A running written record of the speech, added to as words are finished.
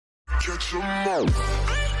get some more.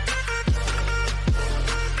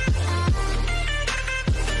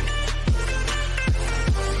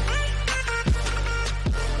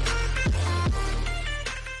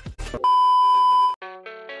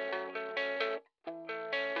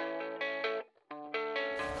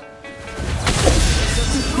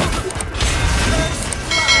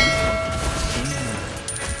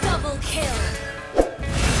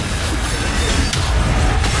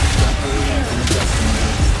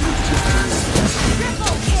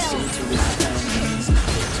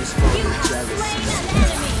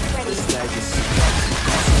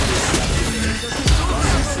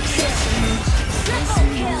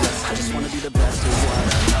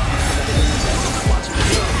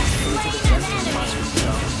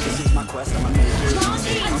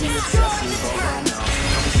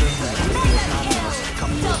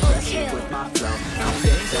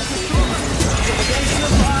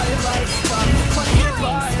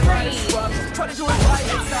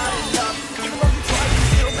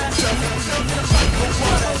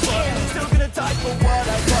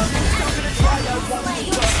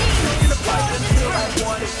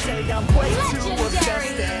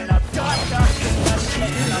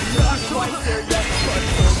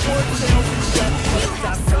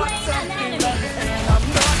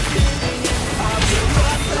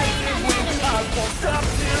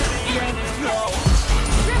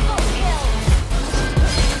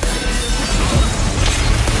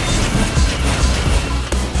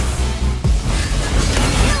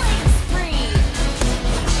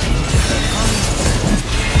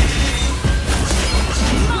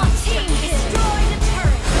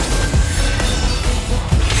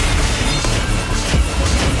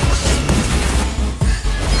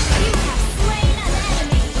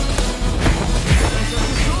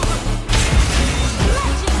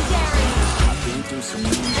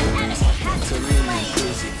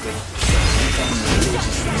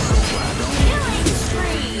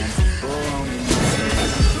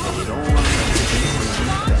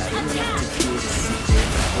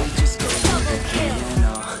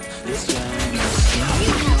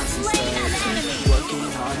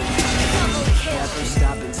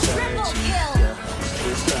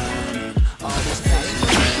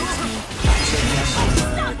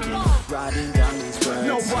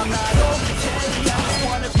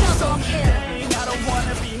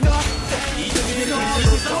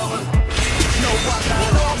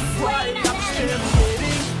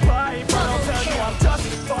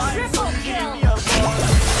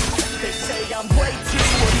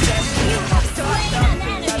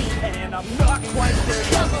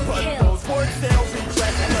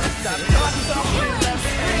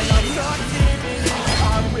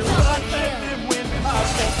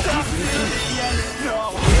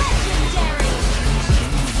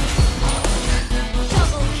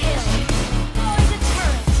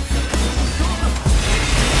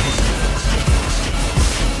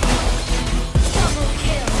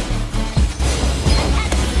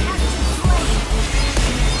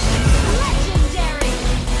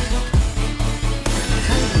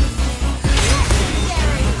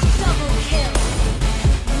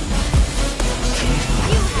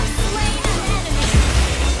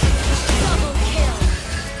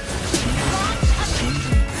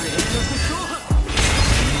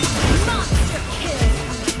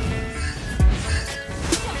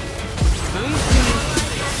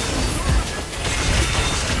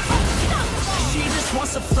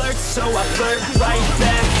 So I flirt right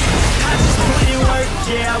back. I just put in work,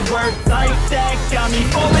 yeah, I work like that. Got me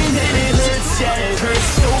falling and it hurts, yeah, it hurts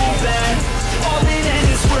so bad. All in and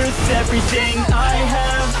it's worth everything I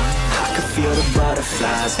have. I could feel the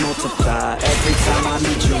butterflies multiply every time I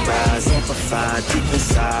meet your eyes. Amplify deep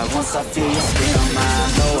inside, once I feel your skin on mine.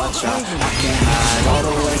 Though I try, I can't hide all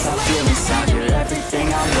the ways I feel inside. You're everything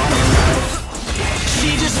I want in life.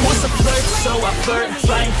 She just wants to flirt, so I flirt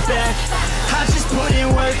right back. I just put in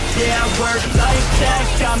work, yeah, I work like that.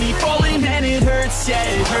 Got me falling and it hurts, yeah,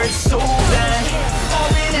 it hurts so bad. All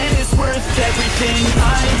in and it's worth everything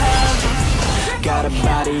I have. Got a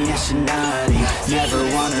body and she naughty, never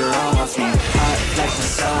want her off me. Hot like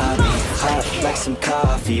wasabi, hot like some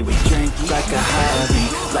coffee. We drink like a hobby,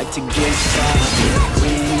 like to get sloppy.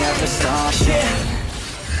 We never stop, yeah.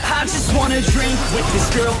 I just wanna drink with this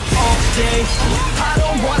girl all day. I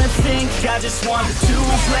don't wanna think, I just want to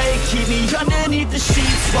play. Keep me underneath the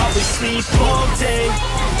sheets while we sleep all day.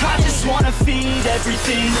 I just wanna feed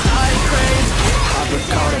everything I crave. I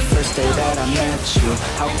recall the first day that I met you.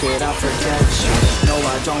 How could I forget you? No,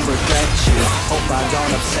 I don't regret you. Hope I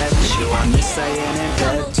don't upset you. I miss laying in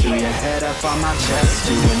bed too. Your head up on my chest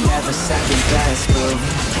too. We're never second best, boo.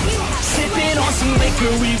 Sipping on some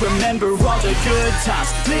liquor, we remember all the good times.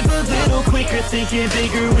 Live a little quicker, thinking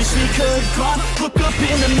bigger, wish we could climb. Look up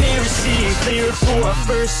in the mirror, seeing clear for a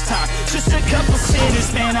first time. Just a couple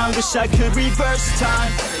sinners, man, I wish I could reverse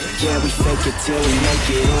time. Yeah, we fake it till we make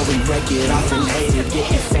it, or we break it off and hate it.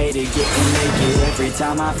 Getting faded, getting naked, every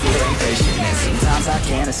time I feel impatient. And sometimes I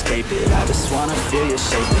can't escape it, I just wanna feel you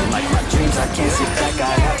shaking. Like my dreams, I can't sit back,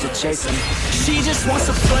 I have to chase them. She just wants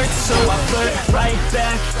to flirt, so I flirt right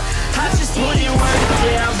back. I just put in work,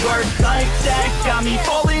 yeah, I work like that. Got me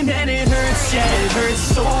falling and it hurts, yeah, it hurts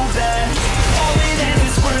so bad. All in and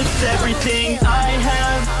it's worth everything I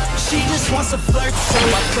have. She just wants to flirt, so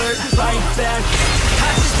I flirt right back. I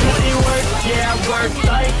just put in work, yeah, I work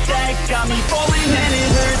like that. Got me